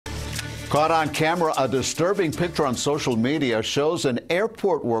Caught on camera, a disturbing picture on social media shows an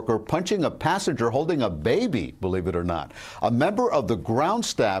airport worker punching a passenger holding a baby, believe it or not. A member of the ground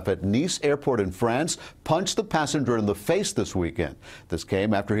staff at Nice Airport in France punched the passenger in the face this weekend. This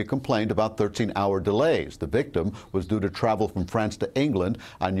came after he complained about 13-hour delays. The victim was due to travel from France to England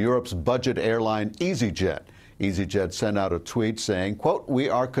on Europe's budget airline EasyJet. EasyJet sent out a tweet saying, quote, "We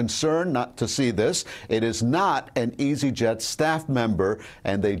are concerned not to see this. It is not an EasyJet staff member,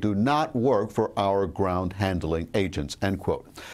 and they do not work for our ground handling agents," end quote.